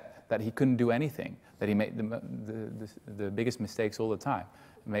 who said that he couldn't do anything, that he made the biggest mistakes all the time,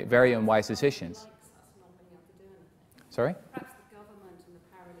 made very unwise decisions. Sorry? Perhaps the government and the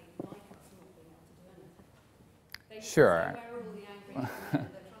paralegal like us not being able to do anything. Sure. Where are all the angry men that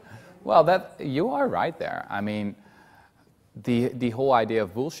they're trying to Well, you are right there. I mean, the whole idea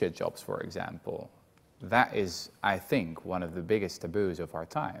of bullshit jobs, for example, that is, I think, one of the biggest taboos of our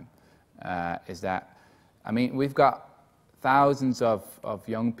time. Is that, I mean, we've got thousands of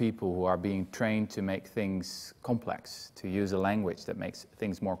young people who are being trained to make things complex, to use a language that makes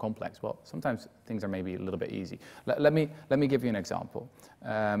things more complex. Well, sometimes things are maybe a little bit easy. Let me give you an example.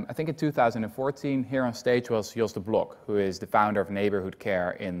 I think in 2014, here on stage was Jos de Blok, who is the founder of Neighborhood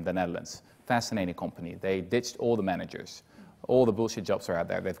Care in the Netherlands. Fascinating company. They ditched all the managers. All the bullshit jobs are out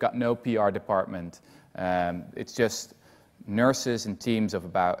there. They've got no PR department. It's just nurses and teams of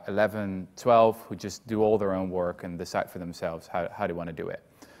about 11, 12 who just do all their own work and decide for themselves how they want to do it.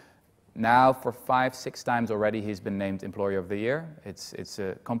 Now, for 5, 6 times already, he's been named Employer of the Year. It's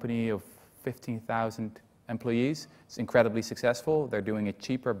a company of 15,000 employees. It's incredibly successful. They're doing it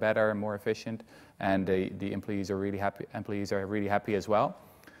cheaper, better, more efficient, and the employees are really happy. Employees are really happy as well.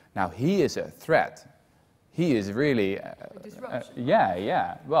 Now, he is a threat. He is really,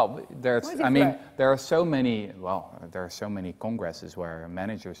 yeah. Well, there are so many. Well, there are so many congresses where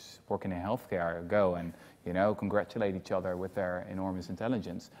managers working in healthcare go and congratulate each other with their enormous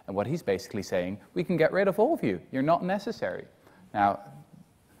intelligence. And what he's basically saying, we can get rid of all of you. You're not necessary. Now,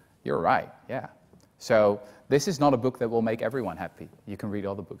 you're right. Yeah. So this is not a book that will make everyone happy. You can read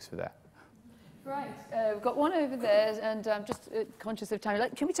all the books for that. Right, we've got one over there, and I'm just conscious of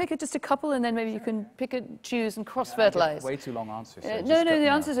time. Can we take just a couple, and then maybe you can pick and choose and cross-fertilize? Way too long answers. So no, the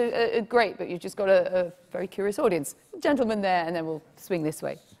answers are great, but you've just got a very curious audience. Gentleman there, and then we'll swing this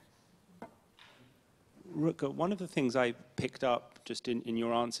way. Rutger, one of the things I picked up just in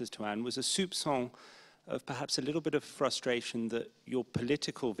your answers to Anne was a soupçon of perhaps a little bit of frustration that your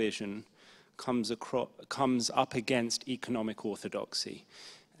political vision comes up against economic orthodoxy.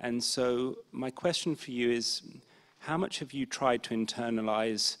 And so my question for you is, how much have you tried to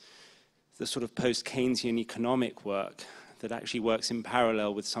internalize the sort of post-Keynesian economic work that actually works in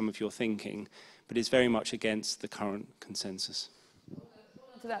parallel with some of your thinking, but is very much against the current consensus?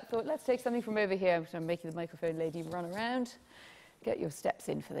 To that thought, let's take something from over here. I'm going to make the microphone lady run around. Get your steps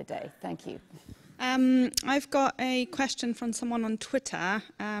in for the day. Thank you. I've got a question from someone on Twitter.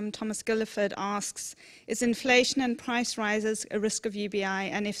 Thomas Gulliford asks, is inflation and price rises a risk of UBI?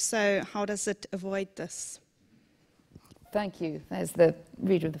 And if so, how does it avoid this? Thank you. There's the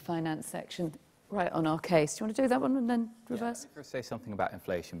reader of the finance section right on our case. Do you want to do that one and then reverse? Let me first say something about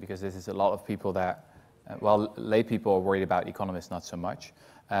inflation, because this is a lot of people that, well, lay people are worried about, economists not so much.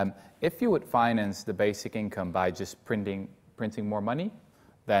 If you would finance the basic income by just printing more money,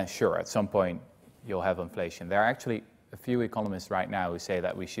 then sure, at some point, you'll have inflation. There are actually a few economists right now who say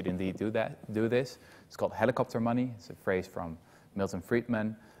that we should indeed do this. It's called helicopter money. It's a phrase from Milton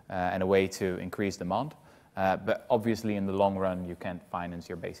Friedman and a way to increase demand. But obviously, in the long run, you can't finance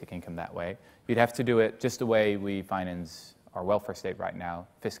your basic income that way. You'd have to do it just the way we finance our welfare state right now,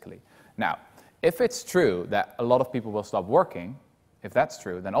 fiscally. Now, if it's true that a lot of people will stop working, if that's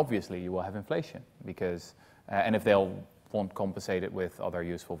true, then obviously you will have inflation, because, and if they'll won't compensate it with other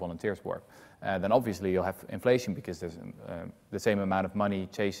useful volunteers work, then obviously you'll have inflation, because there's the same amount of money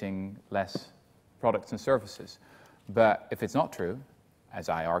chasing less products and services. But if it's not true, as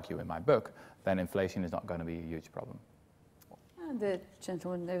I argue in my book, then inflation is not going to be a huge problem. And the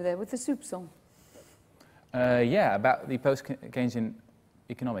gentleman over there with the soupçon. Yeah, about the post-Keynesian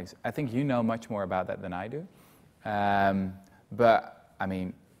economics. I think you know much more about that than I do. But, I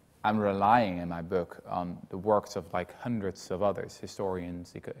mean, I'm relying in my book on the works of like hundreds of others,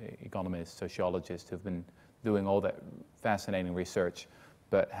 historians, economists, sociologists, who've been doing all that fascinating research,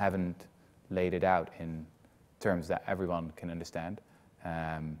 but haven't laid it out in terms that everyone can understand.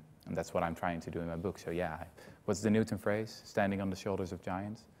 And that's what I'm trying to do in my book. So yeah, what's the Newton phrase? Standing on the shoulders of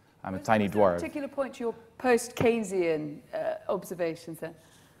giants? I'm a tiny dwarf. Was there a particular point to your post-Keynesian observations then?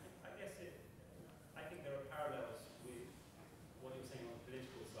 I think there are parallels with what you're saying on the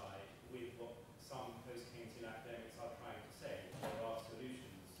political side with what some post-Keynesian academics are trying to say. There are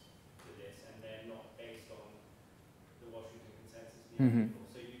solutions to this, and they're not based on the Washington consensus.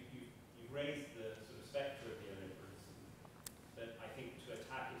 So you've raised the sort of spectre of neoliberalism, but I think to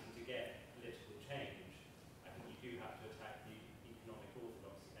attack it and to get political change, I think you do have to attack the economic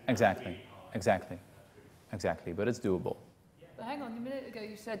orthodoxy. And Exactly, really hard. exactly, but it's doable. But hang on, a minute ago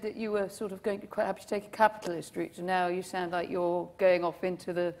you said that you were sort of quite happy to take a capitalist route, and now you sound like you're going off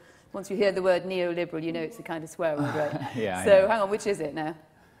into the, once you hear the word neoliberal, you know it's a kind of swear word, right? Yeah. So hang on, which is it now?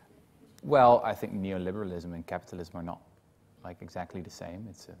 Well, I think neoliberalism and capitalism are not like exactly the same.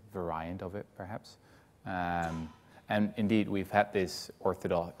 It's a variant of it, perhaps. And indeed, we've had this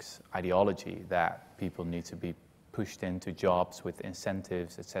orthodox ideology that people need to be pushed into jobs with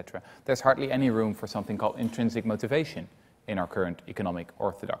incentives, etc. There's hardly any room for something called intrinsic motivation in our current economic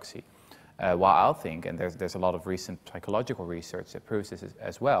orthodoxy. While I think, and there's a lot of recent psychological research that proves this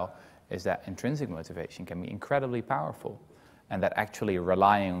as well, is that intrinsic motivation can be incredibly powerful, and that actually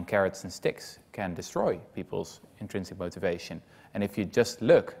relying on carrots and sticks can destroy people's intrinsic motivation. And if you just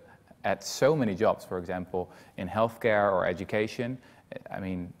look at so many jobs, for example, in healthcare or education, I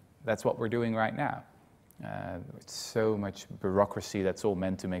mean, that's what we're doing right now. It's so much bureaucracy that's all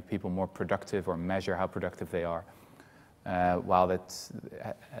meant to make people more productive or measure how productive they are, while that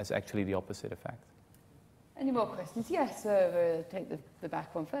has actually the opposite effect. Any more questions? Yes, take the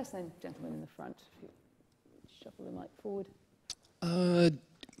back one first, then gentleman in the front. If you shuffle the mic forward.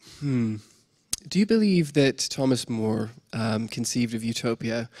 Do you believe that Thomas More conceived of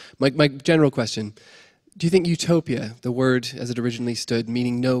utopia? My general question, do you think utopia, the word as it originally stood,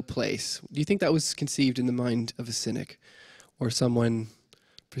 meaning no place, do you think that was conceived in the mind of a cynic or someone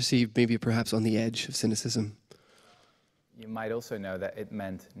perceived maybe perhaps on the edge of cynicism? You might also know that it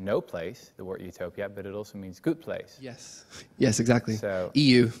meant no place, the word utopia, but it also means good place. Yes. Yes, exactly. So,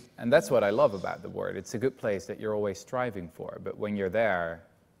 EU. And that's what I love about the word. It's a good place that you're always striving for, but when you're there,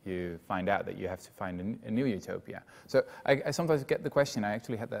 you find out that you have to find a new utopia. So I sometimes get the question, I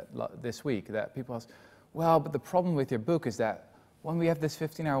actually had that this week, that people ask, well, but the problem with your book is that when we have this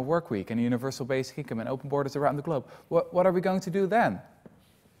 15-hour work week and a universal basic income and open borders around the globe, what are we going to do then?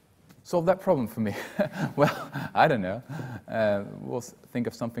 Solve that problem for me. Well, I don't know. We'll think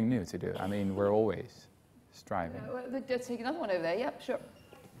of something new to do. I mean, we're always striving. Let's take another one over there. Yep, sure.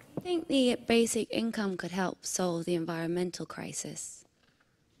 I think the basic income could help solve the environmental crisis.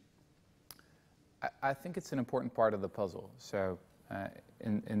 I think it's an important part of the puzzle. So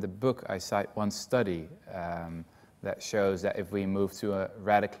in the book, I cite one study that shows that if we move to a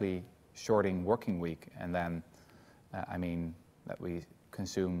radically shorting working week, and then, that we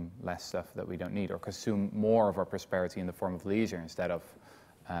consume less stuff that we don't need, or consume more of our prosperity in the form of leisure instead of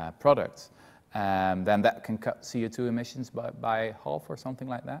products, then that can cut CO2 emissions by half or something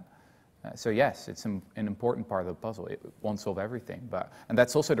like that. So yes, it's an important part of the puzzle. It won't solve everything, and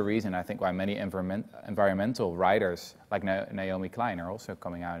that's also the reason I think why many environmental writers like Naomi Klein are also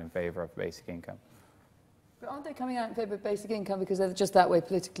coming out in favor of basic income. But aren't they coming out in favour of basic income because they're just that way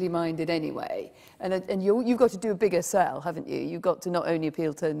politically minded anyway? And you've got to do a bigger sell, haven't you? You've got to not only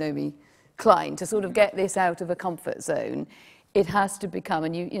appeal to Naomi Klein to sort of get this out of a comfort zone. It has to become,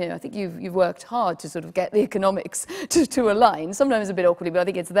 and I think you've worked hard to sort of get the economics to align, sometimes a bit awkwardly, but I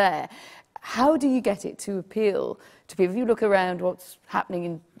think it's there. How do you get it to appeal to people? If you look around what's happening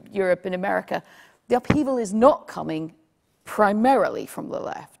in Europe and America, the upheaval is not coming primarily from the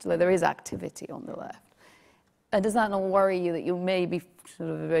left, though there is activity on the left. And does that not worry you that you may be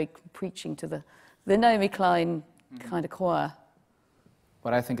sort of very preaching to the Naomi Klein kind of choir?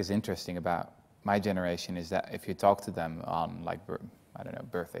 What I think is interesting about my generation is that if you talk to them on, like, I don't know,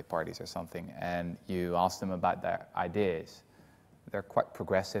 birthday parties or something, and you ask them about their ideas, they're quite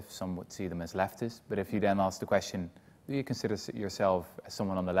progressive. Some would see them as leftist. But if you then ask the question, do you consider yourself as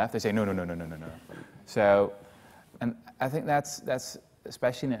someone on the left? They say, no. So, and I think that's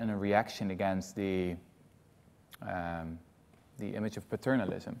especially in a reaction against the image of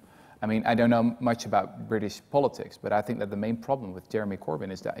paternalism. I mean, I don't know much about British politics, but I think that the main problem with Jeremy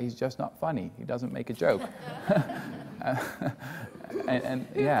Corbyn is that he's just not funny. He doesn't make a joke. and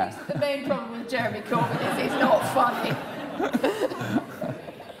yeah. Who thinks the main problem with Jeremy Corbyn is he's not funny?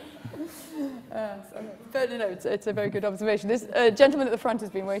 But no, it's a very good observation. This gentleman at the front has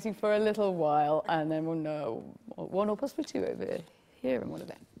been waiting for a little while, and then one or possibly two over here and one of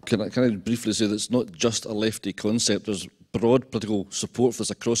them. Can I briefly say that it's not just a lefty concept? There's broad political support for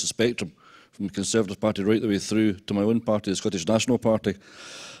this across the spectrum, from the Conservative Party right the way through to my own party, the Scottish National Party.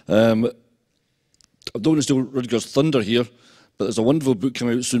 I don't want to steal Rutger's thunder here, but there's a wonderful book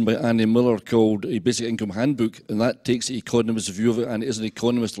coming out soon by Annie Miller called A Basic Income Handbook, and that takes the economist's view of it, and it is an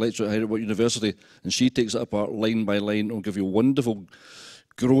economist lecturer at Harvard University, and she takes it apart line by line and will give you a wonderful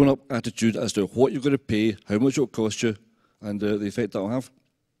grown-up attitude as to what you're going to pay, how much it will cost you, and the effect that will have.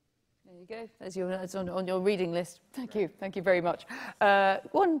 There you go. That's on your reading list. Thank you very much.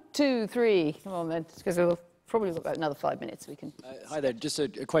 1, 2, 3. Come on then, because we'll probably got about another 5 minutes we can... Hi there, just a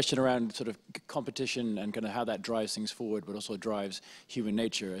question around sort of competition and kind of how that drives things forward, but also drives human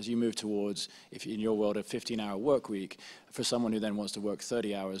nature. As you move towards, if in your world, a 15-hour work week, for someone who then wants to work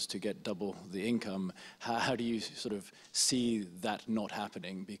 30 hours to get double the income, how do you sort of see that not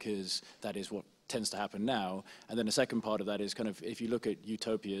happening? Because that is what tends to happen now. And then the second part of that is kind of, if you look at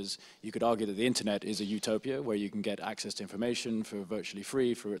utopias, you could argue that the internet is a utopia where you can get access to information for virtually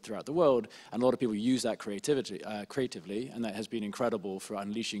free throughout the world. And a lot of people use that creatively, and that has been incredible for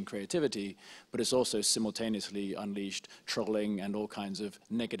unleashing creativity, but it's also simultaneously unleashed trolling and all kinds of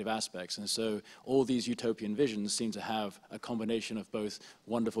negative aspects. And so all these utopian visions seem to have a combination of both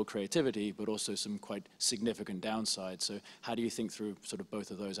wonderful creativity, but also some quite significant downsides. So how do you think through sort of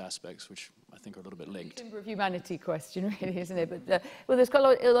both of those aspects, which I think are a little bit linked? Timber of humanity question, really, isn't it? But well, there's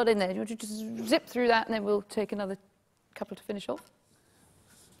got a lot in there. Do you want to just zip through that, and then we'll take another couple to finish off?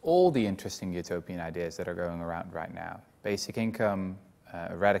 All the interesting utopian ideas that are going around right now. Basic income,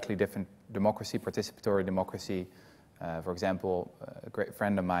 a radically different democracy, participatory democracy. For example, a great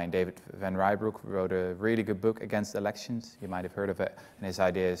friend of mine, David Van Rijbroek, wrote a really good book, Against Elections. You might have heard of it. And his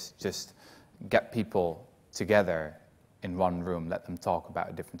idea is just get people together in one room, let them talk about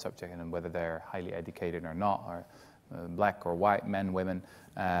a different subject, and whether they're highly educated or not, or black or white, men, women.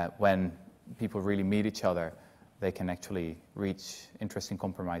 When people really meet each other, they can actually reach interesting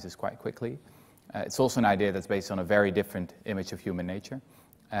compromises quite quickly. It's also an idea that's based on a very different image of human nature.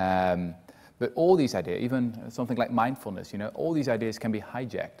 But all these ideas, even something like mindfulness, you know, all these ideas can be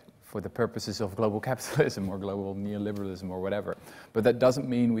hijacked for the purposes of global capitalism or global neoliberalism or whatever. But that doesn't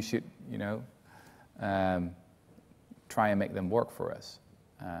mean we should, you know, try and make them work for us.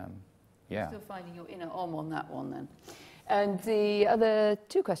 Yeah. Still finding your inner on that one then. And the other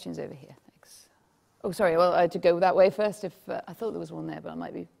two questions over here. Thanks. Oh, sorry. Well, I had to go that way first. If I thought there was one there, but I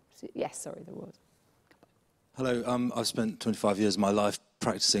might be. Yes, sorry, there was. Hello. I've spent 25 years of my life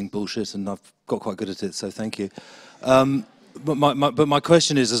practicing bullshit, and I've got quite good at it. So thank you. But my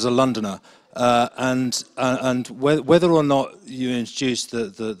question is, as a Londoner, and whether or not you introduce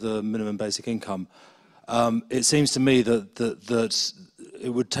the minimum basic income. It seems to me that it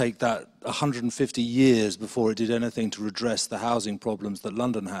would take that 150 years before it did anything to redress the housing problems that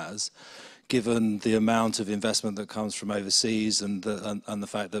London has, given the amount of investment that comes from overseas and the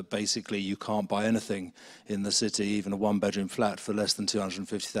fact that basically you can't buy anything in the city, even a one-bedroom flat, for less than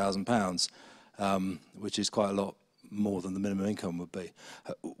 £250,000, which is quite a lot more than the minimum income would be.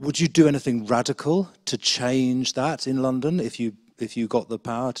 Would you do anything radical to change that in London if you got the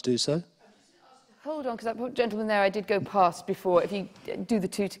power to do so? Hold on, because that gentleman there I did go past before. If you do the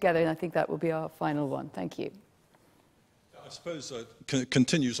two together, and I think that will be our final one. Thank you. I suppose it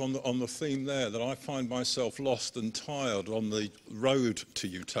continues on the theme there that I find myself lost and tired on the road to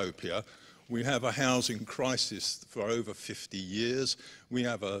utopia. We have a housing crisis for over 50 years. We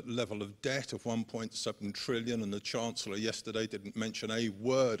have a level of debt of 1.7 trillion, and the Chancellor yesterday didn't mention a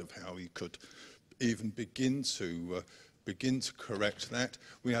word of how he could even begin to correct that.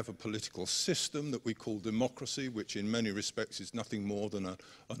 We have a political system that we call democracy, which in many respects is nothing more than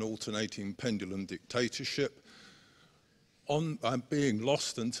an alternating pendulum dictatorship. I'm being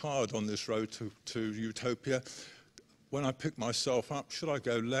lost and tired on this road to utopia. When I pick myself up, should I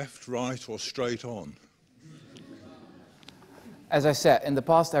go left, right, or straight on? As I said, in the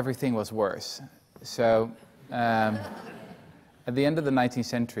past everything was worse. So at the end of the 19th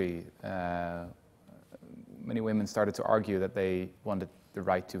century, many women started to argue that they wanted the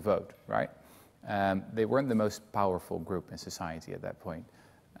right to vote, right? They weren't the most powerful group in society at that point,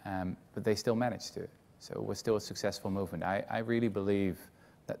 but they still managed to. So it was still a successful movement. I really believe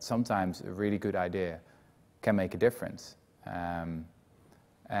that sometimes a really good idea can make a difference.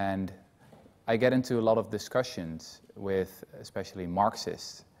 And I get into a lot of discussions with especially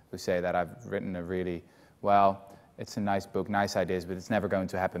Marxists who say that I've written a really, well, it's a nice book, nice ideas, but it's never going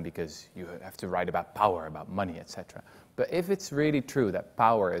to happen because you have to write about power, about money, etc. But if it's really true that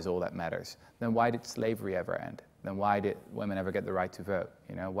power is all that matters, then why did slavery ever end? Then why did women ever get the right to vote?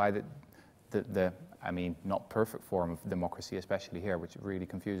 You know, why did I mean, not perfect form of democracy, especially here, which really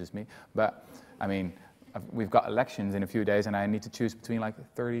confuses me. But, I mean, we've got elections in a few days, and I need to choose between like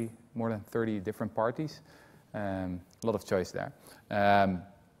more than 30 different parties. A lot of choice there.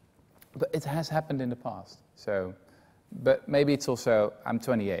 But it has happened in the past. So, but maybe it's also, I'm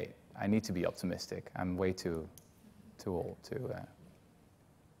 28. I need to be optimistic. I'm way too old to...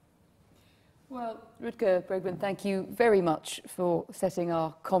 Well, Rutger Bregman, thank you very much for setting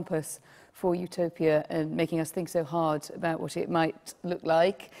our compass for utopia and making us think so hard about what it might look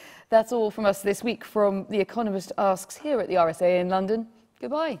like. That's all from us this week from The Economist Asks here at the RSA in London.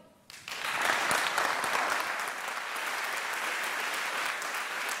 Goodbye.